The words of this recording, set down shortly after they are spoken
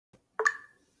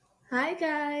Hi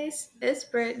guys, it's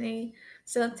Brittany.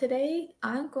 So today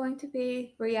I'm going to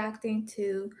be reacting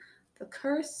to the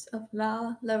Curse of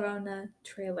La Llorona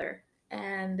trailer.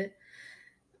 And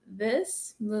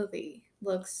this movie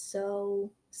looks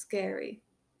so scary.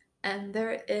 And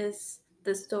there is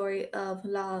the story of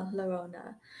La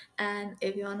Llorona. And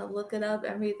if you want to look it up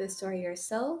and read the story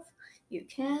yourself, you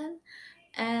can.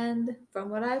 And from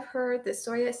what I've heard, the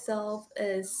story itself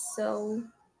is so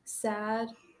sad,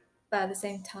 but at the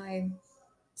same time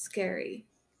scary,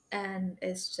 and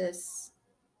it's just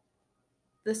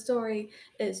the story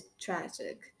is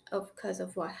tragic of because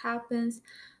of what happens,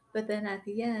 but then at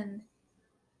the end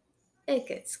it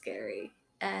gets scary,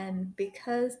 and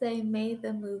because they made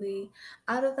the movie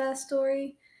out of that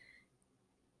story,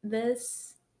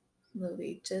 this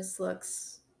movie just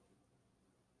looks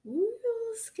real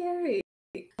scary.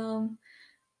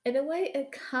 In a way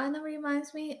it kind of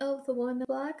reminds me of the one in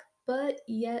black, but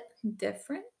yet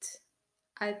different.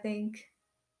 I think,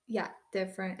 yeah,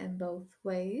 different in both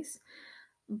ways,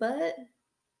 but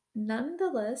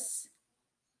nonetheless,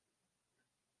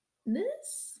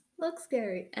 this looks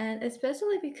scary, and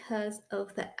especially because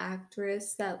of the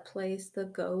actress that plays the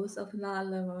ghost of La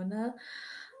Llorona,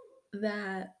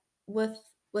 that with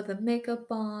with the makeup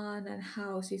on and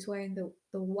how she's wearing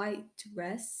the white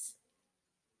dress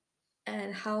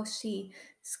and how she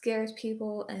scares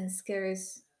people and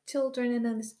scares children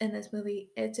in this movie,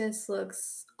 it just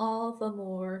looks all the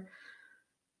more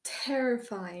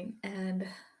terrifying. And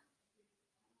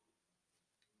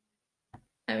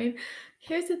I mean,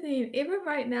 here's the thing, even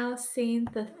right now, seeing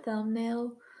the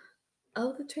thumbnail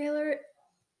of the trailer,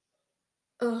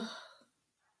 ugh,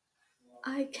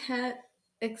 I can't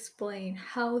explain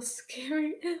how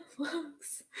scary it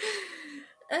looks.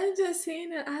 I'm just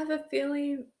seeing it. I have a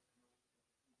feeling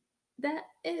that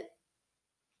I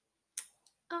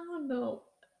don't know,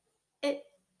 it,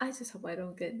 I just hope I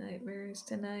don't get nightmares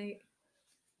tonight.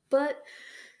 But,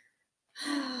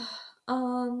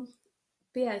 um,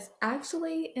 but yes,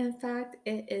 actually, in fact,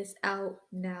 it is out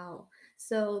now.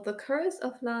 So, The Curse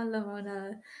of La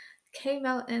Llorona came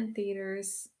out in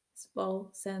theaters, well,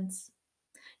 since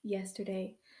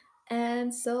yesterday.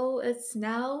 And so it's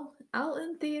now out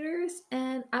in theaters,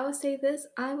 and I would say this,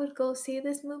 I would go see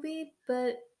this movie,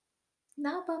 but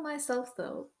not by myself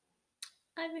though.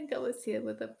 I think I would see it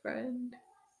with a friend.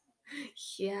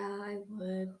 Yeah, I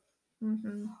would.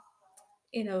 hmm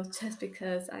just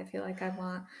because I feel like I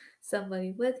want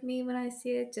somebody with me when I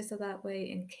see it, just so that way,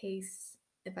 in case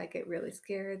if I get really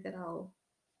scared, that I'll,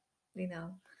 you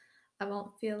know, I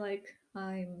won't feel like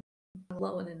I'm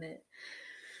alone in it.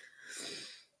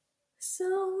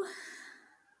 So,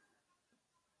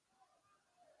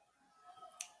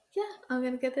 yeah, I'm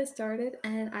gonna get this started,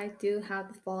 and I do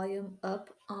have the volume up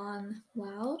on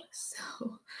loud,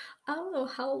 so I don't know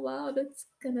how loud it's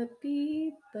gonna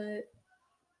be, but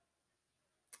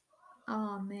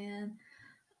oh man.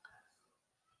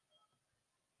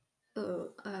 Oh,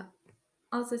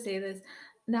 I'll just say this.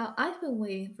 Now, I've been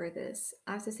waiting for this.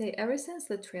 I have to say, ever since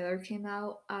the trailer came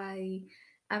out, I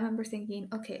remember thinking,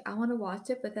 okay, I want to watch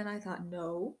it, but then I thought,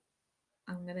 no,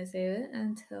 I'm gonna save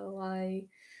it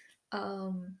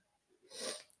um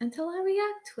until I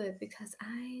react to it, because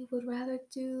I'd rather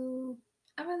do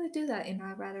that,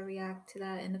 I'd rather react to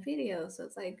that in a video. So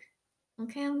it's like,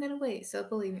 okay, I'm gonna wait. So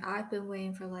believe me, I've been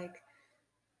waiting for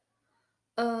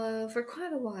for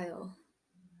quite a while.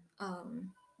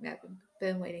 Yeah, I've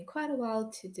been waiting quite a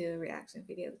while to do a reaction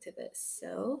video to this.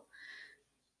 So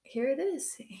here it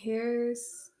is.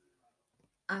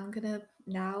 I'm gonna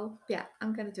now, yeah,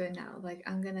 I'm gonna do it now. Like,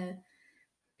 I'm gonna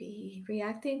be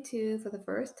reacting to, for the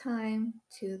first time,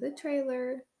 to the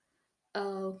trailer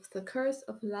of The Curse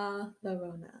of La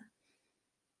Llorona.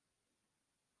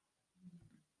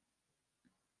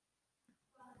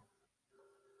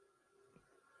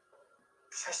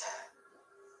 Trisha,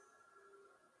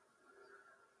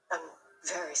 I'm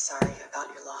very sorry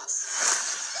about your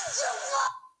loss.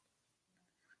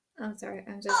 I'm sorry,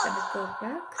 I'm just gonna go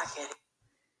back. I can't.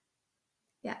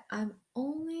 Yeah, I'm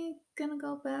only gonna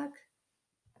go back.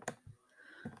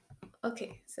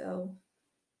 Okay, so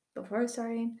before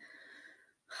starting,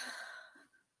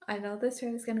 I know this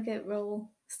trailer is gonna get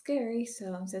real scary,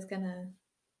 so I'm just gonna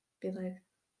be like,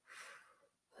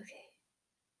 okay,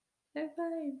 they're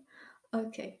fine.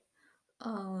 Okay,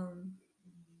 um,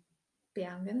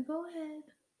 yeah, I'm gonna go ahead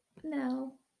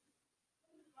now.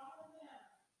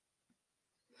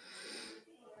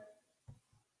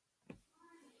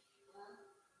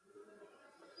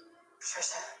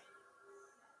 Trisha,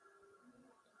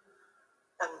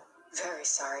 I'm very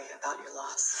sorry about your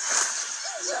loss.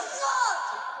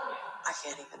 I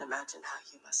can't even imagine how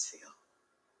you must feel.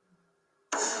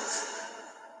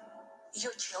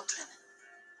 Your children,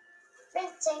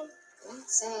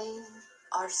 Lindsay,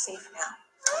 are safe now.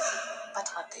 But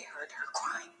have they heard her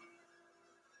crying?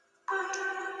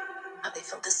 Have they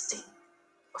felt the sting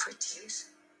of her tears?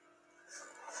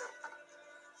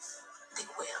 They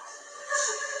will.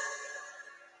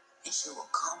 And she will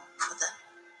come for them.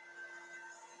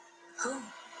 Who?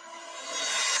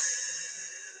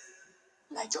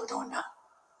 La Llorona.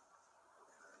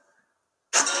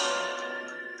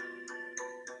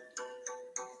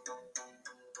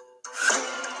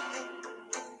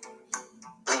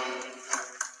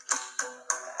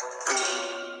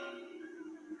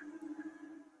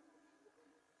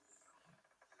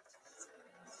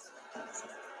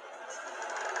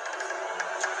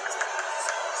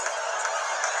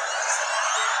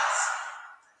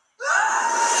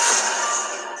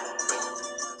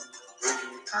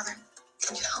 Father,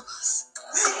 can you help us?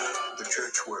 The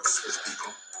church works with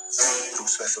people who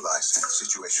specialize in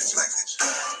situations like this.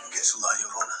 Guess La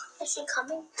Llorona. Is she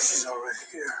coming? She's already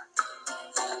here.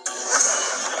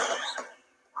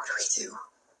 What do we do?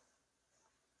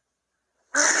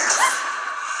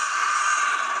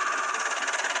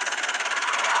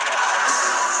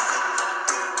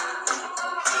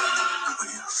 We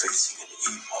are facing an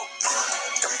evil.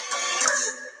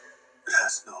 It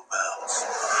has no bounds.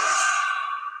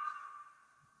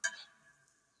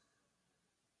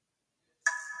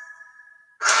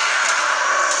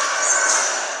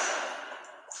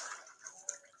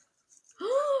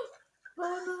 Oh no,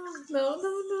 no,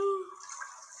 no, no.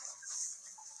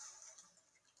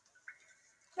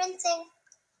 Rinsing.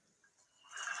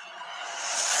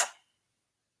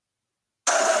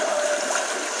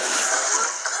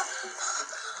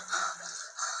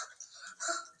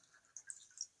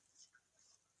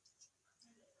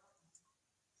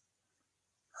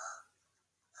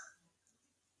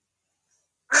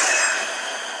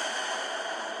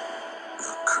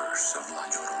 The curse of La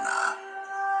Llorona.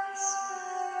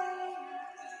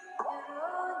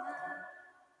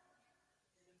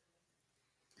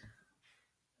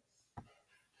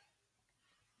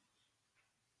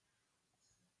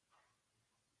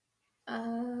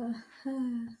 Uh,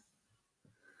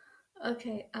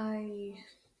 okay,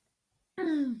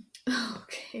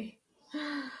 okay.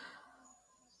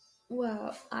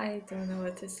 Well, I don't know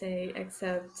what to say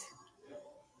except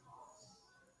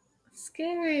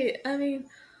scary. I mean,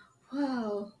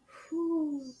 wow.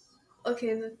 Whew.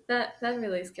 Okay, that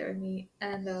really scared me.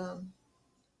 And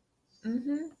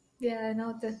yeah, I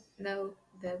know that no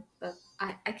that but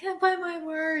I can't find my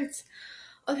words.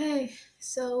 Okay,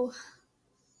 so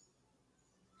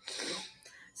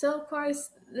of course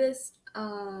this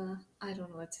I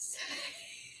don't know what to say.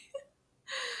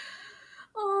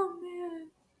 Oh man.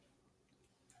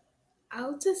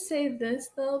 I'll just say this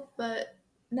though, but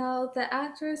now the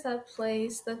actress that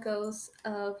plays the ghost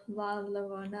of La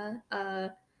Llorona,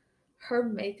 her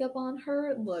makeup on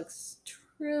her looks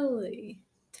truly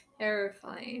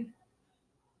terrifying.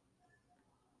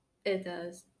 It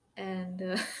does,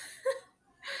 and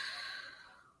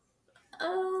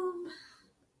um,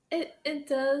 it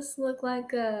does look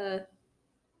like a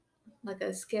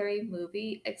scary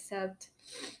movie. Except,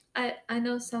 I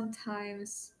know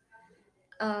sometimes,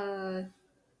 uh,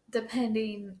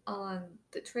 depending on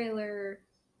the trailer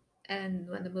and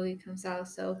when the movie comes out.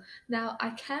 So now I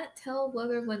can't tell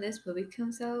whether when this movie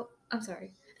comes out. I'm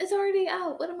sorry, it's already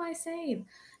out. What am I saying?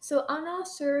 So I'm not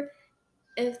sure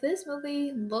if this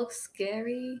movie looks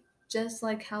scary just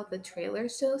like how the trailer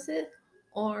shows it,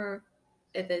 or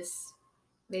if it's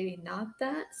maybe not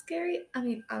that scary. I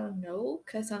mean, I don't know,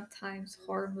 because sometimes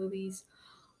horror movies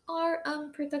are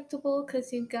unpredictable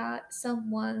because you got some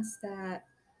ones that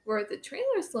where the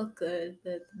trailers look good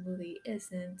but the movie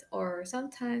isn't, or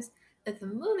sometimes if the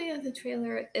movie of the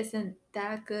trailer isn't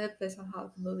that good but somehow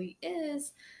the movie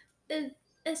is, it,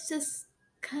 it's just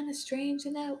kind of strange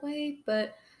in that way.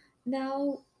 But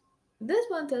now this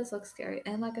one does look scary,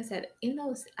 and like I said, even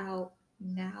though it's out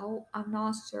now, I'm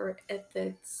not sure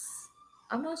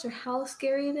how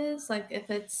scary it is. Like if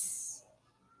it's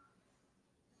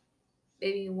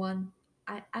maybe one,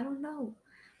 I don't know.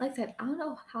 Like I said, I don't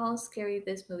know how scary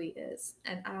this movie is,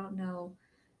 and I don't know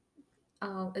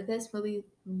if this movie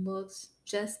looks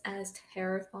just as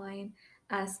terrifying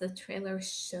as the trailer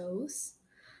shows.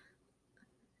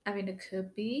 I mean, it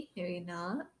could be, maybe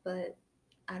not, but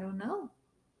I don't know.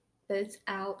 But it's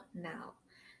out now.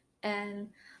 And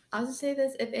I'll just say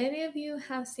this, if any of you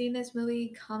have seen this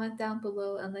movie, comment down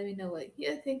below and let me know what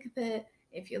you think of it,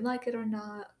 if you like it or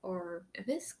not, or if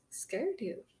it scared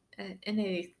you in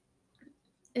any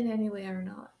way or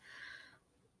not.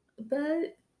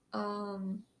 But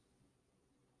um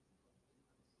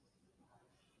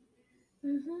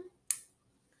Hmm.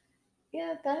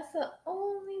 Yeah, that's the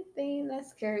only thing that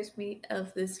scares me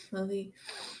of this movie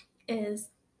is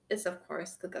is of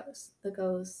course the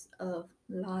ghost of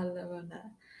La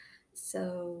Llorona.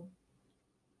 So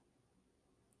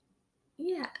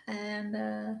yeah, and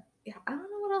yeah, I don't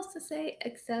know what else to say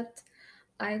except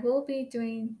I will be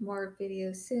doing more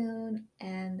videos soon,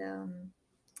 and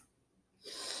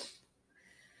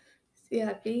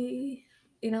yeah, be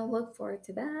look forward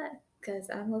to that because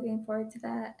I'm looking forward to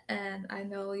that, and I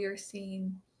know you're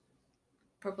seeing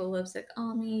purple lipstick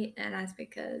on me, and that's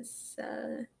because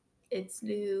it's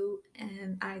new,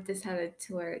 and I decided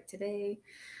to wear it today.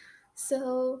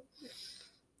 So,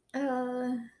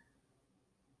 uh,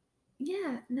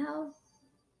 yeah, now,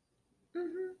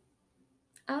 hmm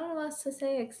I don't know what else to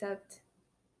say except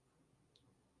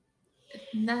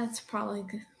that's probably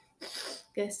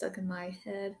get stuck in my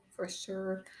head for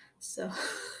sure. So,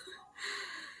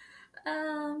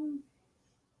 um,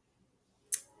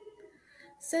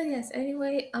 so yes.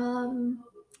 Anyway,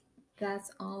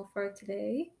 that's all for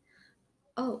today.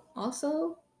 Oh,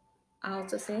 also, I'll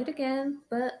just say it again,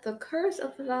 but The Curse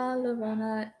of La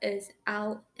Llorona is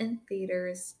out in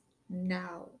theaters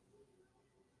now.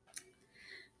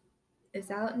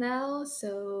 It's out now,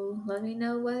 so let me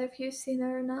know whether if you've seen it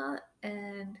or not.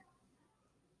 And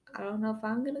I don't know if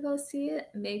I'm gonna go see it.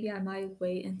 Maybe I might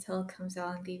wait until it comes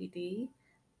out on DVD.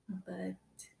 But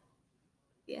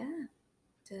yeah,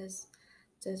 just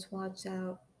just watch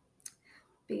out.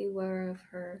 Be aware of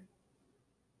her.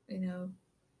 You know,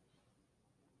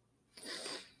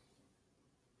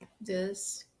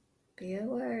 just be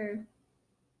aware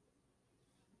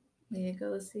when you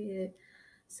go see it.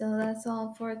 So that's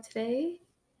all for today,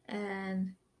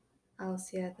 and I'll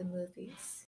see you at the movies.